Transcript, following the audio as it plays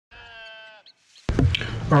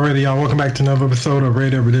Alrighty, y'all, welcome back to another episode of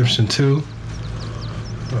Red Dead Redemption 2.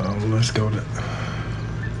 Let's go to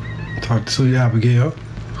talk to you, Abigail.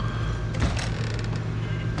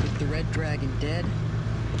 With the Red Dragon dead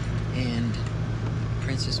and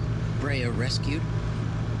Princess Brea rescued,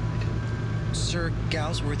 Sir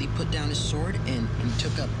Galsworthy put down his sword and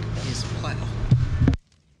took up his plow.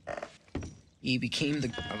 He became the...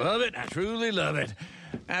 I love it. I truly love it.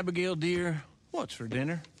 Abigail, dear, what's for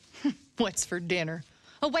dinner? What's for dinner?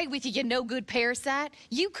 Away with you, you no-good parasite.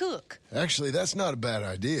 You cook. Actually, that's not a bad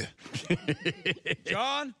idea.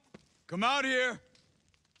 John, come out here.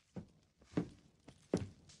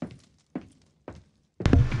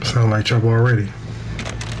 Sound like trouble already.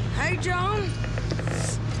 Hey, John.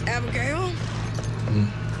 Abigail.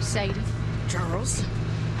 Sadie. Charles.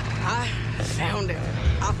 I found him.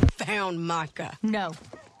 I found Micah. No.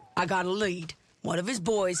 I got a lead. One of his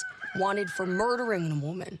boys wanted for murdering a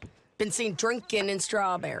woman. Been seen drinking in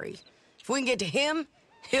Strawberry. If we can get to him,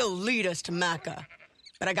 he'll lead us to Micah.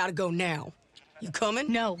 But I gotta go now. You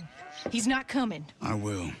coming? No. He's not coming. I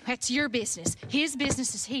will. That's your business. His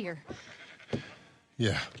business is here.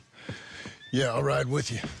 Yeah, I'll ride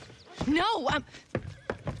with you. No,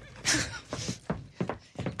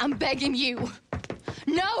 I'm begging you.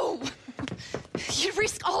 No! You'd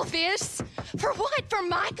risk all this? For what? For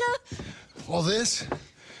Micah? All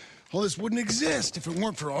this wouldn't exist if it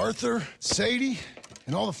weren't for Arthur, Sadie,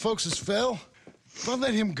 and all the folks that fell. If I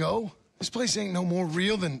let him go, this place ain't no more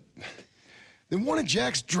real than one of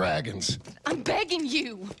Jack's dragons. I'm begging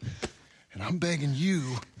you. And I'm begging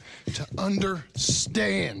you to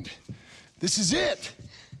understand. This is it.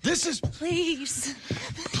 This is... Please.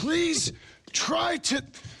 Please try to...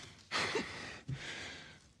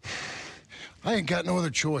 I ain't got no other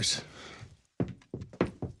choice.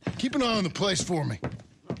 Keep an eye on the place for me.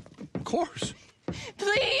 Of course.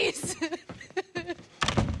 Please.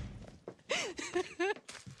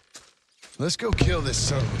 Let's go kill this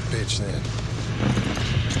son of a bitch then.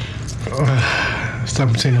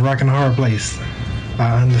 Stuck between the rock and the hard place.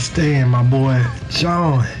 I understand, my boy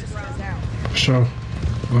John. Sure.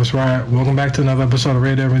 That's right. Welcome back to another episode of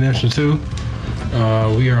Red Dead Redemption 2.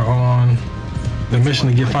 We are on the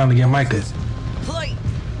mission to finally get Micah. Cleet.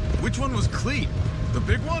 Which one was Cleet? The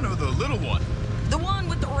big one or the little one? The one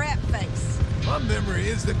with the rat face. My memory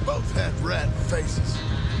is they both had rat faces.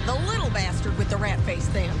 The little bastard with the rat face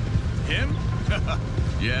then. Him?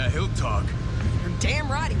 Yeah, he'll talk. You're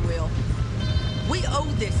damn right he will. We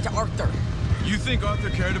owe this to Arthur. You think Arthur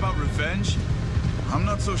cared about revenge? I'm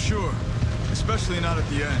not so sure. Especially not at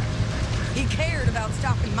the end. He cared about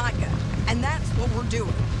stopping Micah, and that's what we're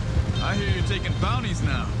doing. I hear you're taking bounties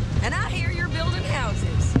now. And I hear you're building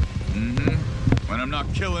houses. Mm-hmm. When I'm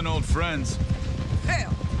not killing old friends.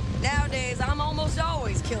 Hell, nowadays I'm almost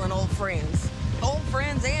always killing old friends. Old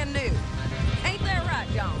friends and new. Ain't that right,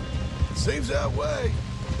 John? Seems that way.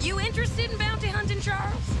 You interested in bounty hunting,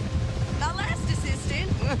 Charles? My last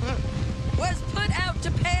assistant was put out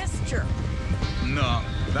to pasture. No,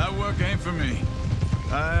 that work ain't for me.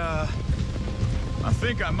 I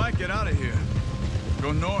think I might get out of here.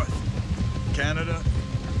 Go north. Canada.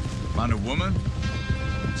 Find a woman.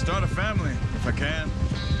 Start a family, if I can.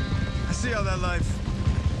 I see how that life...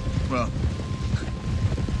 Well,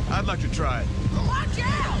 I'd like to try it. Watch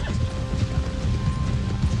out!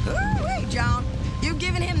 Ooh-wee, John. You've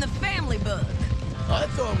given him the family bug. I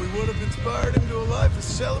thought we would have inspired him to a life of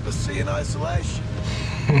celibacy and isolation.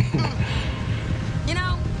 You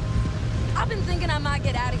know, I've been thinking I might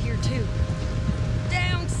get out of here, too.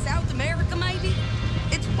 Down South America, maybe?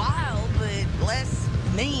 It's wild, but less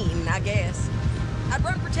mean, I guess. I'd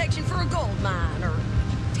run protection for a gold mine, or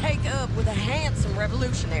take up with a handsome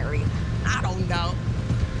revolutionary. I don't know.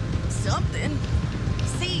 Something.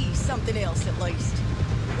 See something else, at least.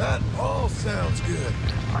 That all sounds good.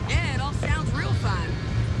 Yeah, it all sounds real fine.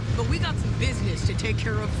 But we got some business to take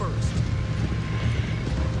care of first.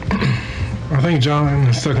 I think John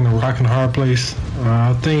is stuck in the rock and the hard place.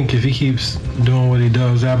 I think if he keeps doing what he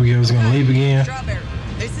does, Abigail's gonna leave again. Strawberry,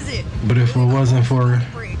 this is it. But if it wasn't for...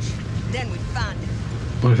 Bridge, then we find it.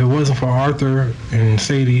 But if it wasn't for Arthur and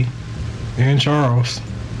Sadie and Charles,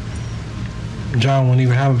 John wouldn't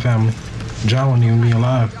even have a family. John wouldn't even be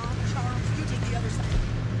alive. John, Charles, you take the other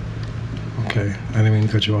side. Okay, I didn't mean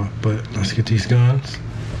to cut you off, but let's get these guns.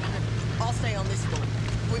 I'll stay on this one.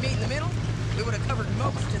 If we meet in the middle, we would have covered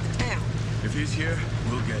most of the town. If he's here,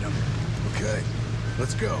 we'll get him. Okay,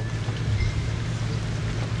 let's go.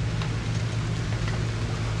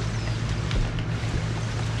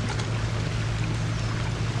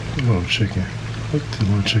 Little chicken. Look at the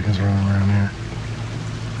little chickens running around here.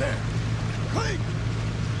 There. Cleet!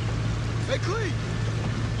 Hey, Cleet!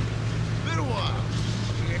 a while.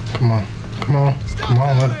 Come on. Come on. Come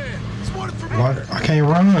on. It's one for me. What? I can't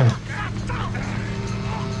run.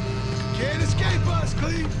 Can't escape us,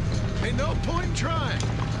 Cleve. Ain't no point in trying.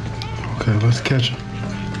 Okay, let's catch him.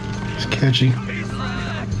 Let's catch him.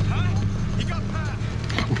 He got past.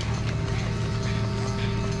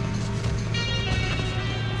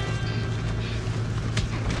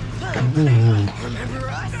 Ooh. Remember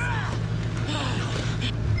us?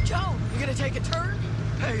 Joe, you gonna take a turn?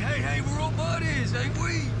 Hey, we're all buddies, ain't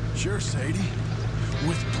we? Sure, Sadie.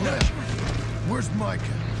 With pleasure. Where's Micah?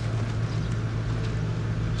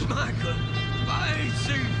 Micah, I ain't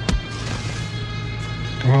seen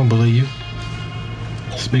I don't believe you.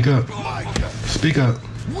 Speak up. Micah! Speak up.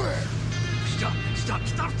 Where? Stop.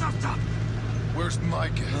 Where's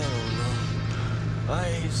Micah? Oh, no. I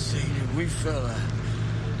ain't seen him. We fell out.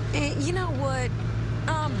 You know what?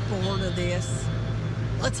 I'm bored of this.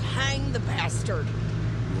 Let's hang the bastard.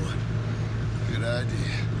 Good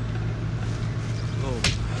idea. Oh,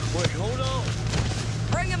 wait, hold on.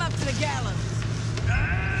 Bring him up to the gallows.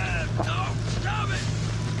 No, stop it!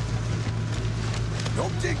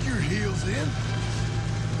 Don't dig your heels in.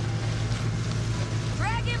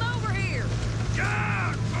 Drag him over here.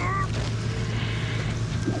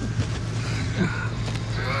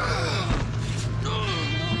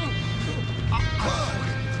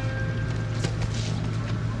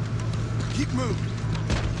 Keep moving.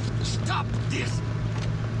 Stop this!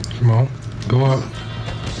 Come on. Go up.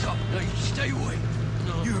 Stop. No, you stay away.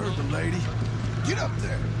 No, You heard the lady. Get up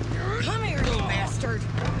there. Come here, you bastard.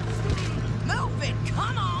 Move it.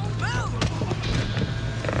 Come on, move.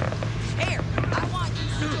 Here, I want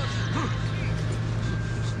you to...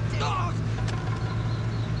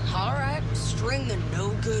 All right, string the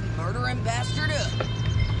no-good murdering bastard up.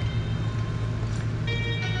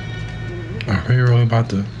 Are you really about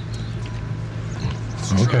to? Let's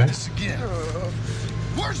try Okay. this again.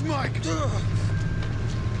 Where's Mike? No.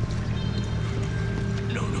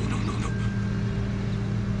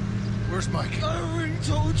 Where's Mike? I already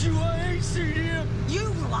told you I ain't seen him. You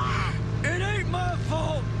lie. It ain't my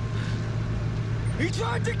fault. He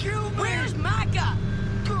tried to kill me. Where's Micah?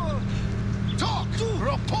 Talk, or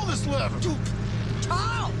I'll pull this lever.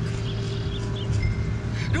 Talk.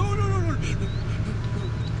 No.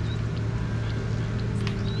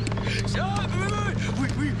 Stop!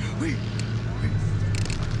 Wait.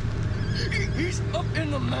 He's up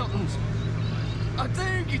in the mountains. I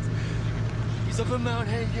think he's up in Mount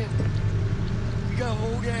Hagen. He got a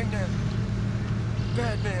whole gang now.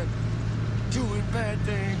 Bad man, doing bad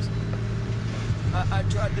things. I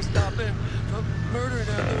tried to stop him from murdering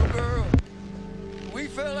that little girl. We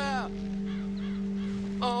fell out.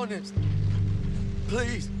 Honest.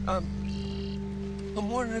 Please, I'm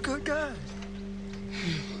one of the good guys.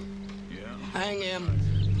 Hang him.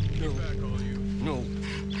 No.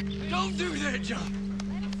 Don't do that, John.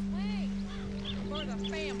 For the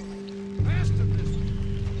family.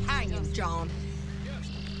 Hang him, John.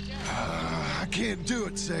 I can't do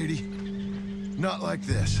it, Sadie. Not like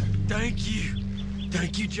this. Thank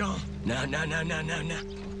you, John. Now.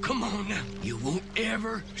 Come on now. You won't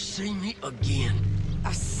ever see me again.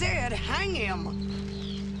 I said hang him.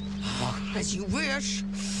 As you wish.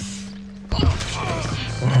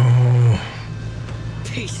 Oh.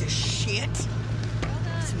 Piece of shit.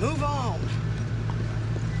 Let's move on.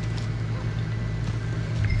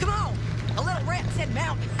 Come on. A little rat said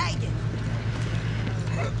Mount Hagen.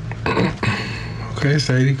 Okay,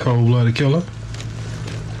 Sadie, cold-blooded killer.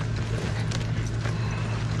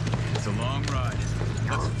 It's a long ride.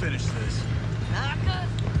 Let's finish this. Micah,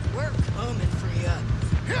 we're coming for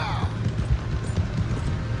you. Yeah!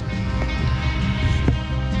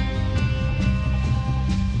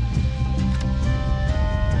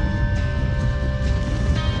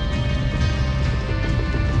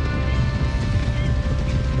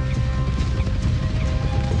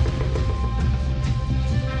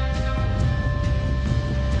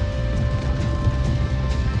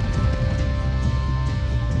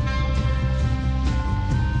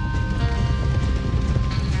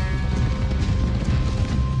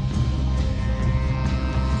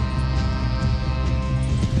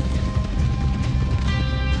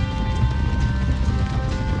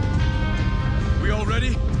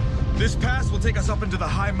 This pass will take us up into the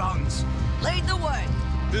high mountains. Lead the way.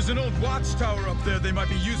 There's an old watchtower up there they might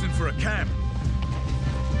be using for a camp.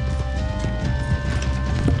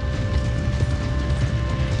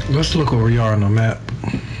 Let's look where we are on the map.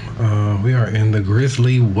 We are in the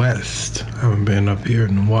Grizzly West. I haven't been up here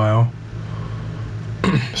in a while.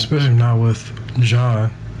 Especially not with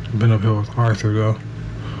John. Been up here with Arthur though.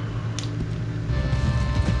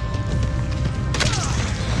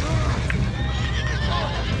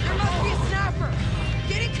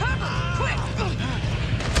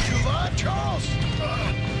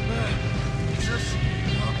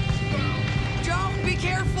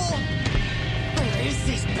 is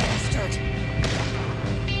this bastard?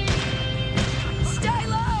 Stay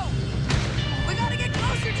low! We gotta get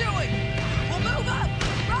closer to it! We'll move up,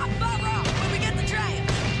 rock by rock, when we get the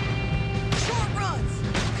chance. Short runs.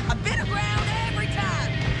 A bit of ground every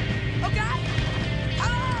time. Okay?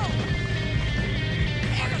 Come on!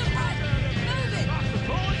 Here's the pipe! Move it! Lots of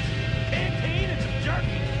bullets, canteen, and some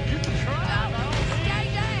jerky. You can try. No, stay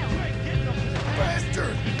down!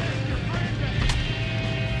 Bastard!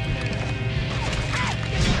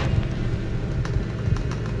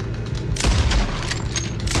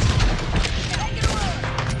 Take it away!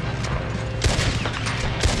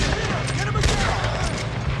 Get him again!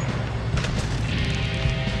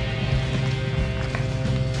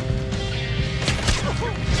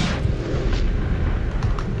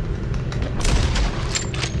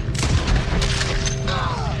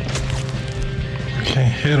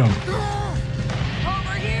 Can't hit him.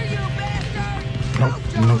 Over here, you bastard! Nope,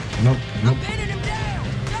 nope, nope, nope. I'm pinning him down!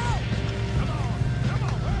 Go!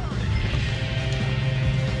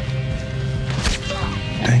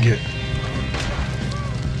 Dang it.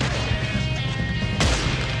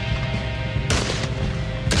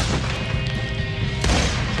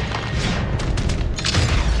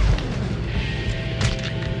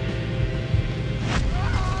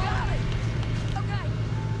 Got it! Okay,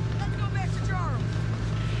 let's go back to Charles.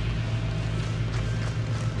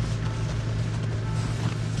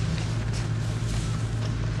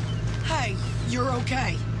 Hey, you're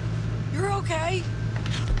okay. You're okay.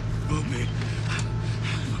 Move me.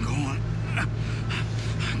 Go on.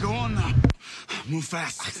 Go on now. Move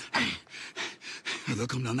fast. They'll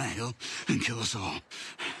come down that hill and kill us all.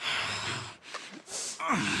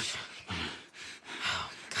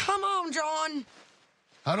 Come on, John.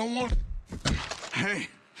 I don't want... Hey,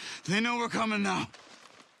 they know we're coming now.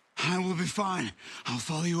 I will be fine. I'll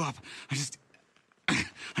follow you up. I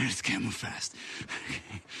just can't move fast.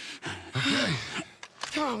 Okay.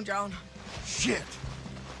 Come on, John. Shit.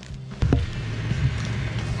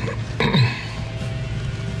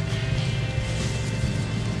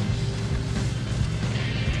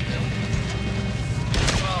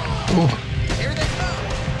 Oh, Here they come.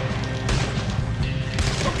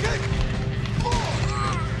 Okay.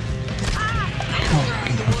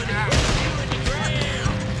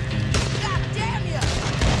 God damn you!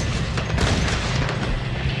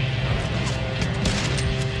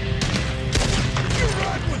 You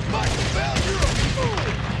ride with Michael Bell, you're a fool!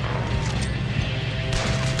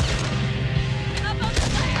 Up on the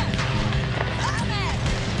sand! I'm at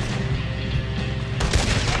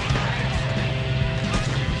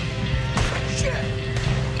Shit!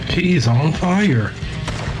 he's on fire.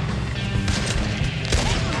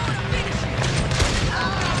 Oh,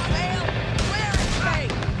 well, where is me?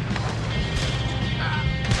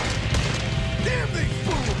 Damn these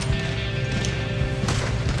fools!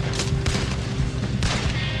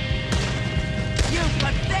 You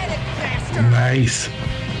pathetic bastard! Nice.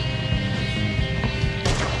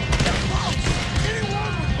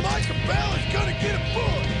 Anyone with Michael Bell is gonna get a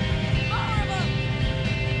bullet! More of them!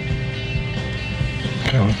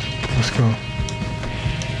 Okay, let's go.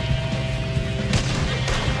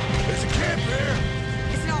 There's a camp here!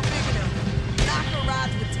 It's not big enough. Knocker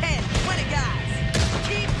rides with 10, 20 guys.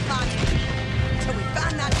 Keep punching till we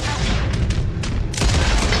find that tower.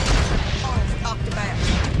 Paul's talked about.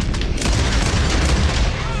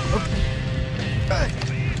 Hey!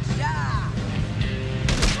 Die.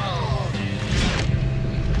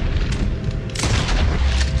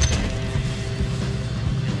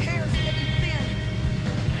 Hair's getting thin.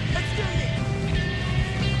 Let's do this.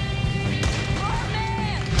 More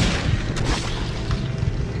men!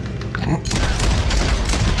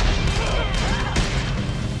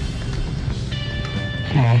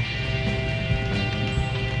 Come on.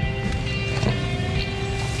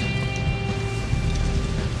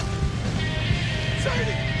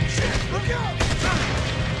 Sadie! Shit! Look out!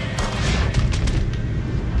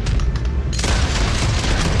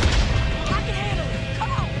 I can handle it.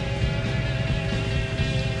 Come on.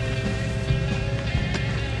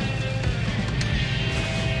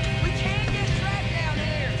 We can't get trapped down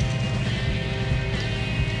here.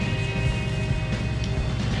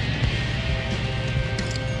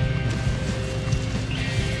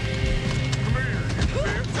 Come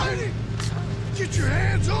here! Sadie! Get your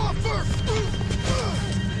hands off her!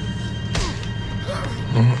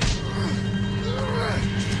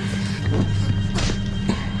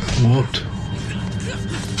 Whooped.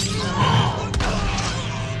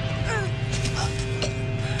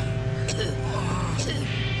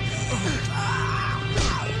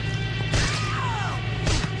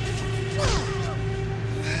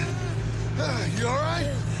 You alright?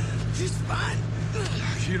 Just fine.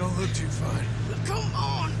 You don't look too fine. Come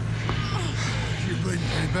on. You're bleeding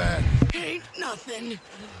pretty bad. Ain't nothing.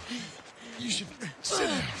 You should sit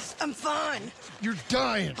down. I'm fine. You're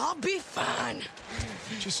dying. I'll be fine.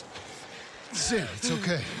 Just sit. It's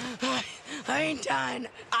okay. I ain't dying.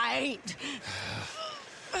 I ain't.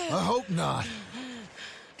 I hope not.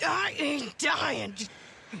 I ain't dying. Just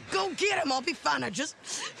go get him. I'll be fine. I just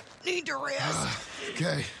need to rest.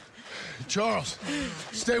 Okay. Charles,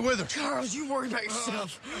 stay with her. Charles, you worry about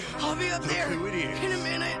yourself. I'll be up there who it is. in a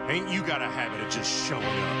minute. Ain't you got a habit of just showing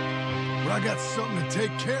up? But I got something to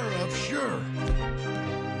take care of, sure.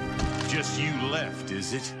 Just you left,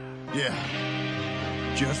 is it? Yeah.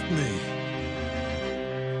 Just me.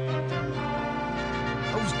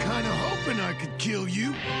 I was kind of hoping I could kill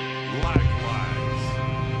you. Likewise.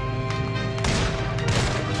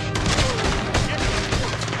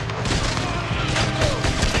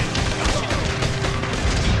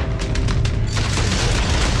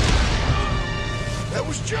 That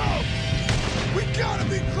was Joe. We gotta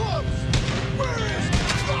be close. Where is he?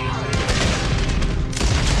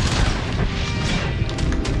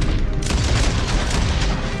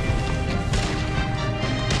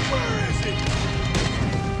 Where is he?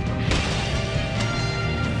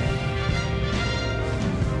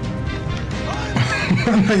 I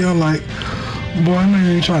know y'all like, boy, I know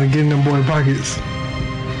you ain't trying to get in them boy pockets.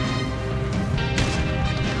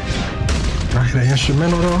 I hear that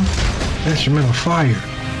instrumental though. Instrumental fire.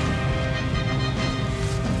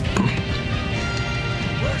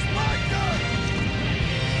 Where's my gun?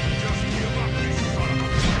 Just give up, you son of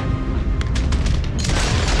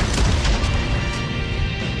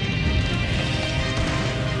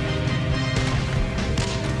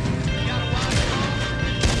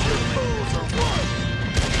Fools or what?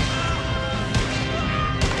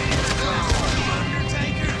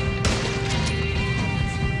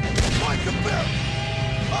 Micah Bell!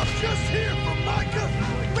 I'm just here for Micah!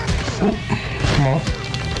 Ooh, come on.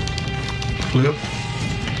 Flip.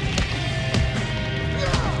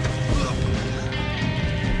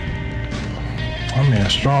 My man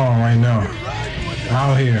strong right now.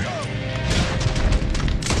 Out here.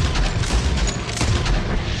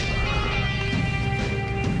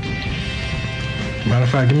 Matter of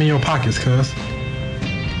fact, give me your pockets, cuz.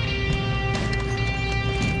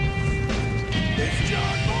 It's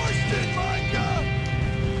John Marston, Micah!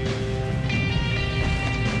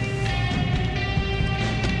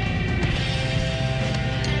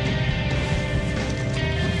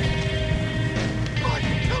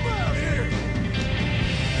 Micah, come out here!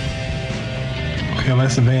 Okay,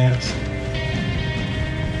 let's advance.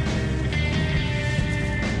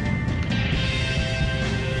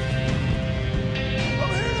 I'm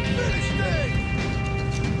here to finish things!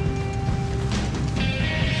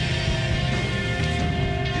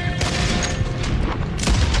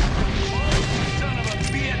 son of a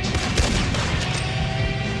bitch!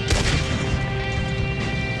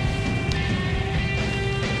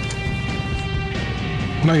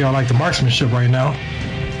 I know y'all like the marksmanship right now.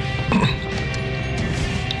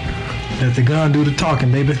 Let the gun do the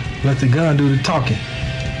talking, baby. Let the gun do the talking.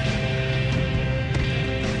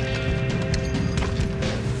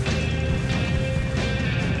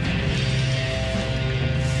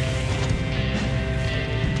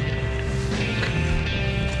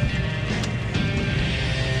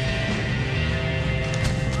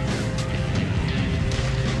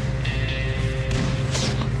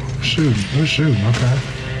 Shooting, who's shooting? Okay.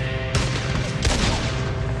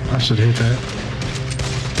 I should hit that.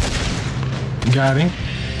 Got him.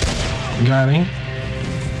 Got him.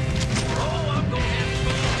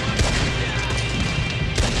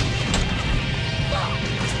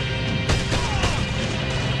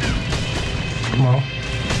 Come on.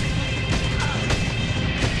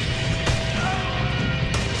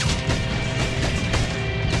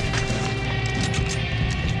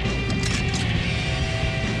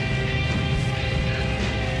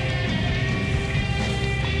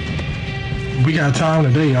 We got time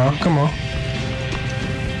today, y'all. Come on.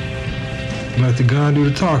 Let the gun do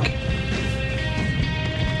the talking.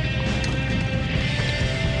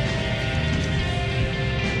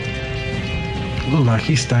 Look like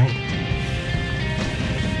he stank.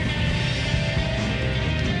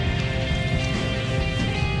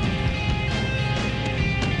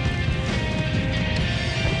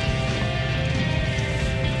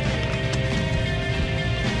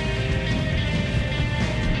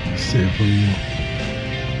 See if we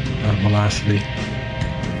have velocity.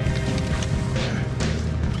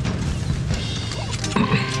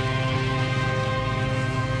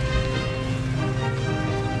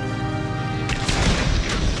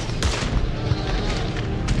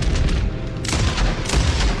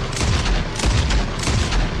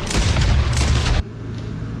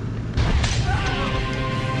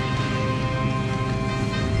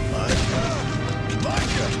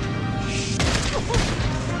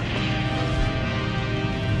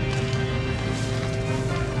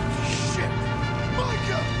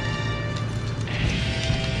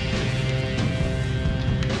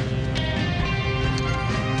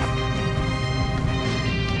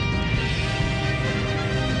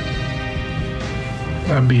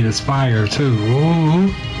 That beat is fire too.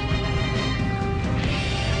 Ooh.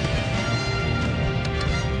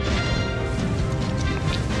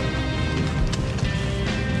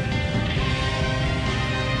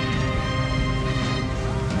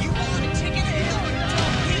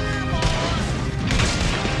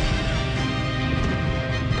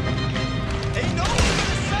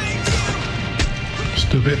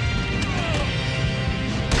 Stupid.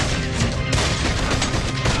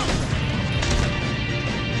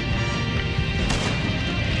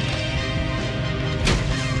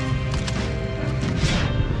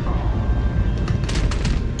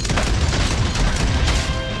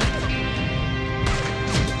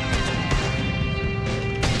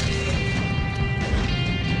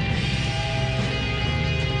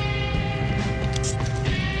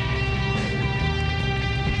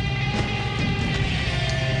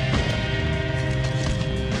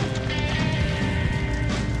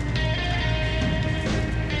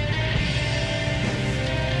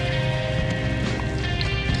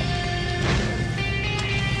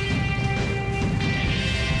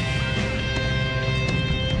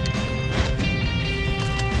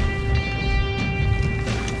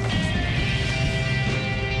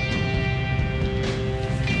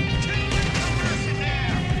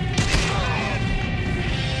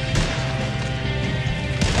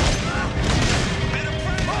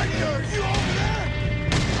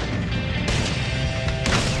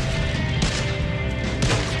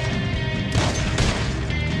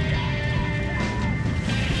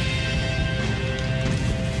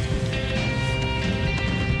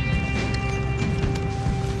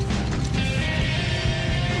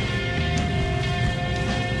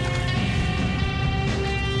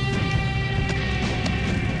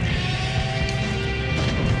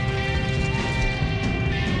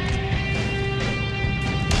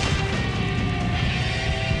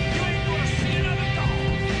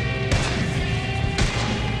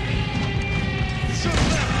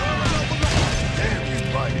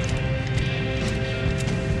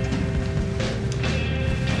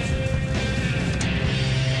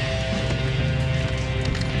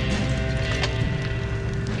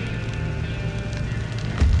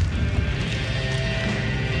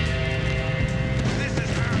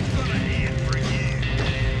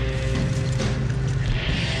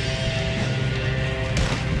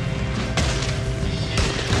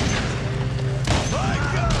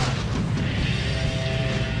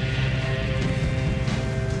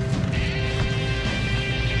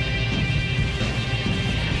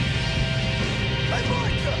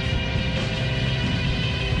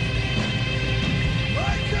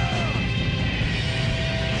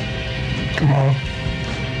 Come on.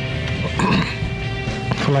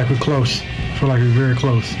 I feel like we're close. I feel like we're very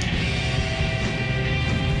close.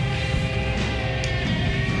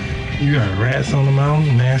 You got rats on the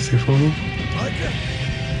mountain, nasty fool. Micah,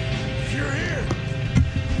 if you're here,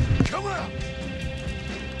 come out.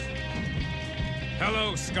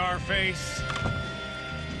 Hello, Scarface.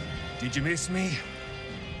 Did you miss me?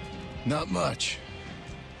 Not much.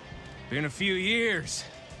 Been a few years.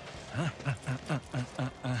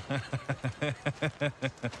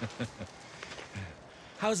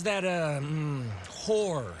 How's that,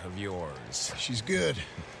 whore of yours? She's good.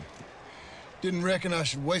 Didn't reckon I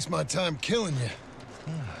should waste my time killing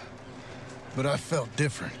you. But I felt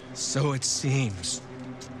different. So it seems.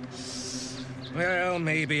 Well,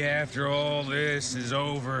 maybe after all this is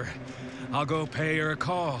over, I'll go pay her a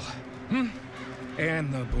call.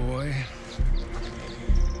 And the boy.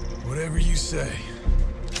 Whatever you say.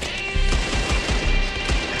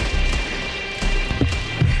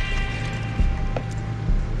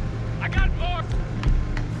 I got more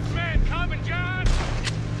men coming, John.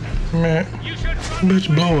 Man, You should bitch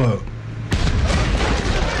blow up.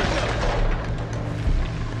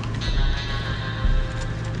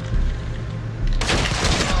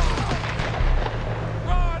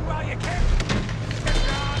 run while you can.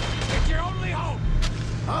 John, it's your only hope.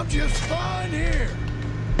 I'm just fine here.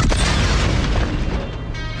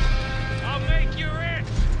 I'll make you rich.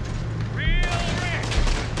 Real rich.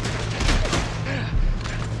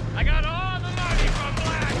 I got all the money from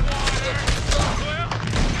Blackwater.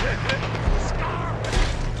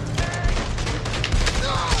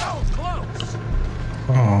 Well, close.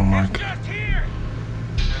 Oh my It's god. just here.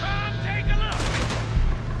 Come take a look.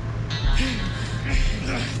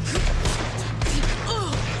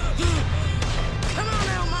 Come on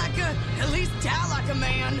now, Micah. At least die like a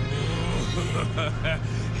man.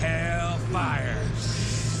 Hellfire.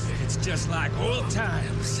 It's just like old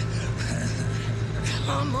times.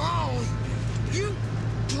 Come on. You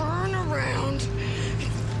turn around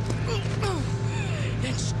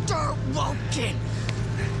and start walking.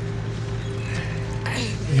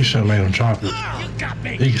 You should have made him drop it.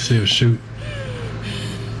 He can still shoot.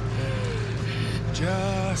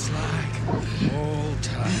 Just like old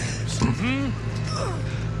times.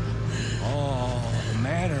 All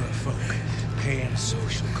manner of folk paying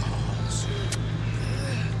social calls.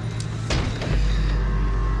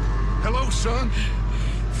 Hello, son.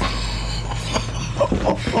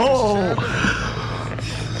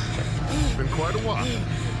 Been quite a while.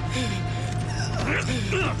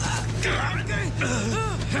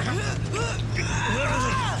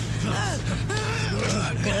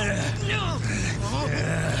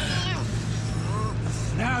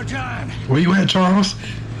 Now, John. Where you at, Charles?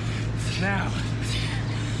 Now.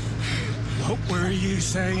 What were you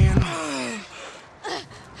saying?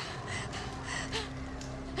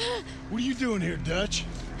 What are you doing here, Dutch?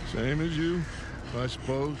 Same as you, I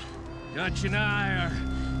suppose. Dutch and I are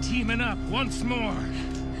teaming up once more.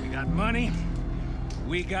 We got money.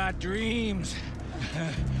 We got dreams.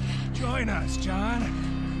 Join us,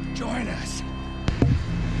 John. Join us.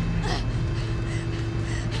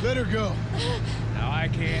 Let her go. No, I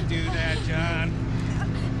can't do that, John.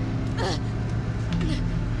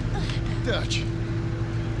 Dutch.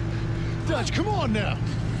 Dutch, come on now.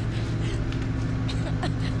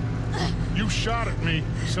 You shot at me,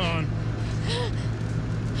 son.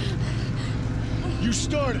 You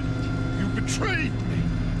started. You betrayed me.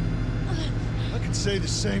 I can say the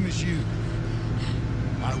same as you.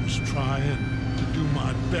 I was trying to do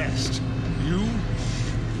my best. You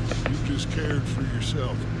just cared for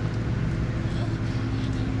yourself.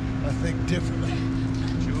 I think differently.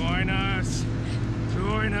 Join us.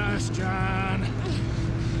 Join us, John.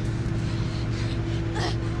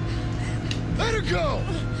 Let her go!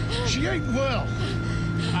 She ain't well.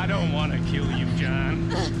 I don't want to kill you,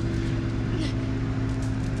 John.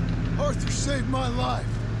 Arthur saved my life.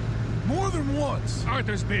 More than once.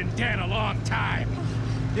 Arthur's been dead a long time.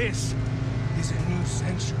 This is a new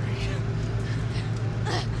century.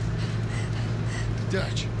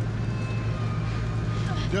 Dutch.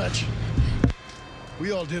 Dutch.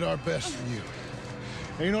 We all did our best for you.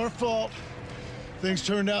 Ain't our fault. Things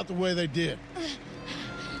turned out the way they did.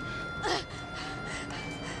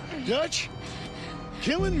 Dutch,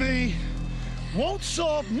 killing me won't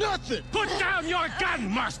solve nothing. Put down your gun,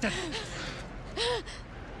 Marston!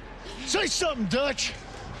 Say something, Dutch.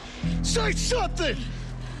 Say something!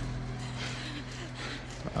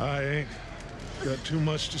 I ain't got too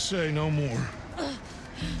much to say no more.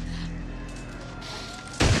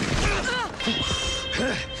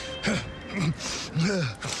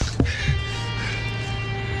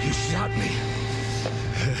 You shot me.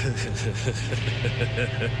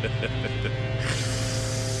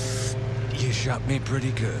 You shot me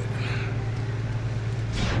pretty good.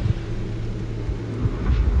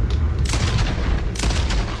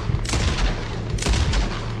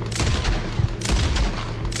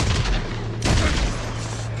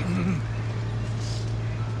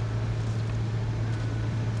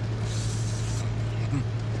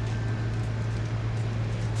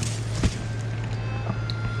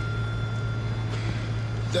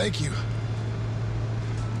 Thank you.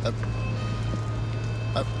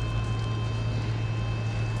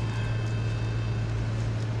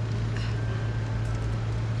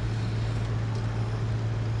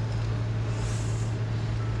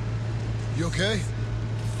 You okay?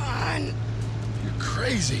 Fine. You're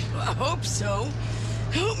crazy. I hope so.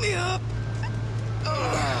 Help me up.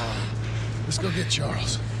 Let's go get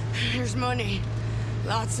Charles. There's money.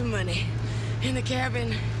 Lots of money. In the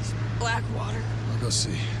cabin. It's Blackwater. I'll go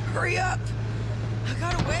see. Hurry up. I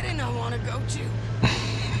got a wedding I want to go to.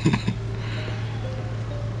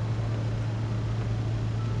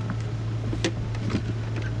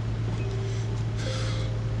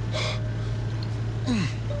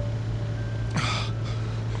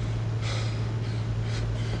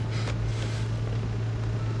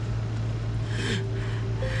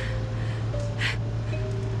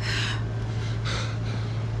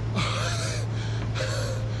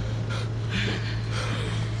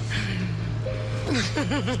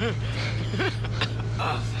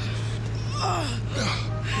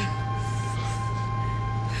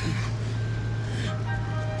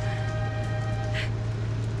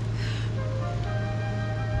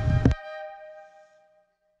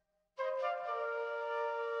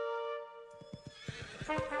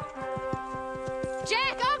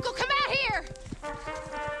 Jack, Uncle, come out here!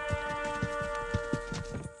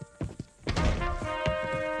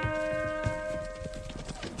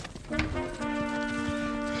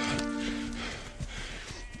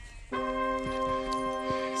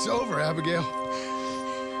 It's over, Abigail.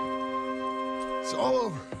 It's all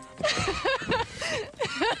over.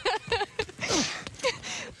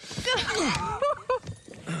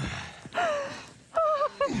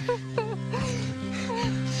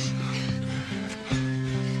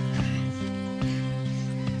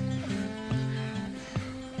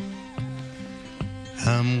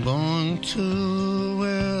 I'm going to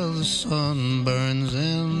where the sun burns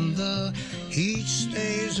and the heat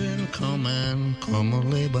stays in come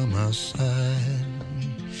lay by my side.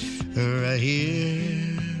 Right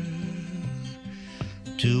here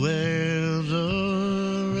to where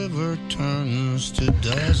the river turns to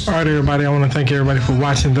dust. All right, everybody, I want to thank everybody for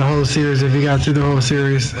watching the whole series. If you got through the whole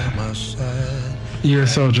series, you're a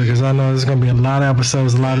soldier, because I know there's going to be a lot of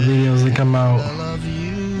episodes, a lot of videos that come out.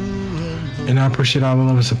 And I appreciate all the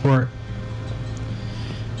love and support.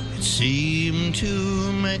 It seemed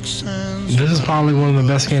to make sense. This is probably one of the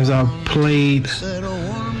best games I've played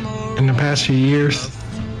in the past few years.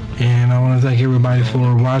 And I want to thank everybody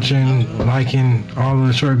for watching, liking all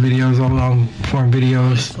the short videos, all the long form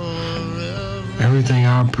videos, everything.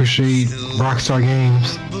 I appreciate Rockstar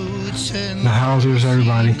Games, the Housers,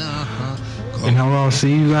 everybody. And I'll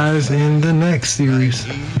see you guys in the next series.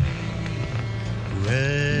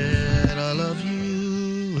 I love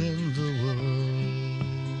you in the world.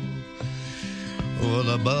 Oh,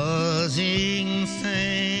 the buzzing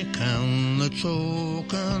think and the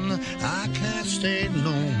choking, I can't stay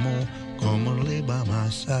no more. Come and lay by my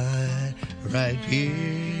side right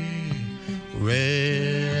here.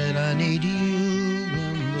 Red, I need you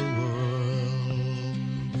in the world.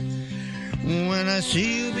 When I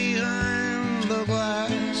see you behind the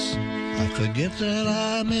glass, I forget that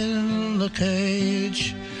I'm in the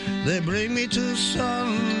cage. They bring me to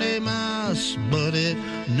Sunday Mass, but it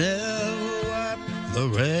never wiped the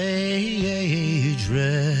rage.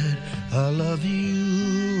 Red, I love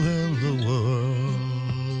you and the world.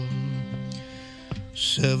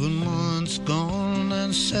 7 months gone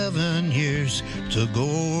and 7 years to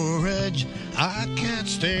go, Reg. I can't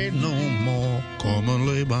stay no more. Come and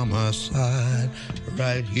lay by my side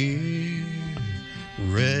right here.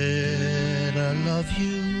 Red, I love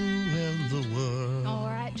you and the world. All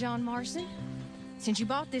right, John Marston. Since you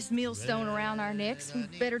bought this millstone around our necks, we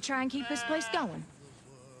better try and keep this place going.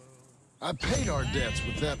 I paid our debts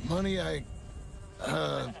with that money. I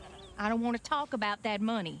don't want to talk about that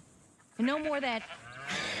money. And no more of that.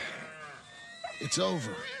 It's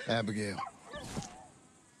over, Abigail.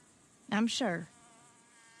 I'm sure.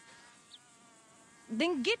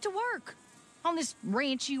 Then get to work on this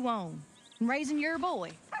ranch you own and raising your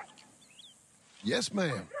boy. Yes,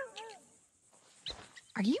 ma'am.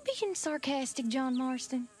 Are you being sarcastic, John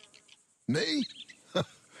Marston? Me?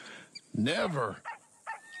 Never.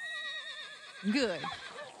 Good.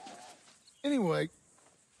 Anyway,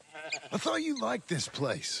 I thought you liked this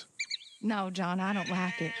place. No, John, I don't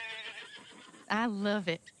like it. I love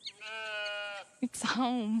it. It's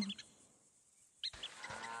home.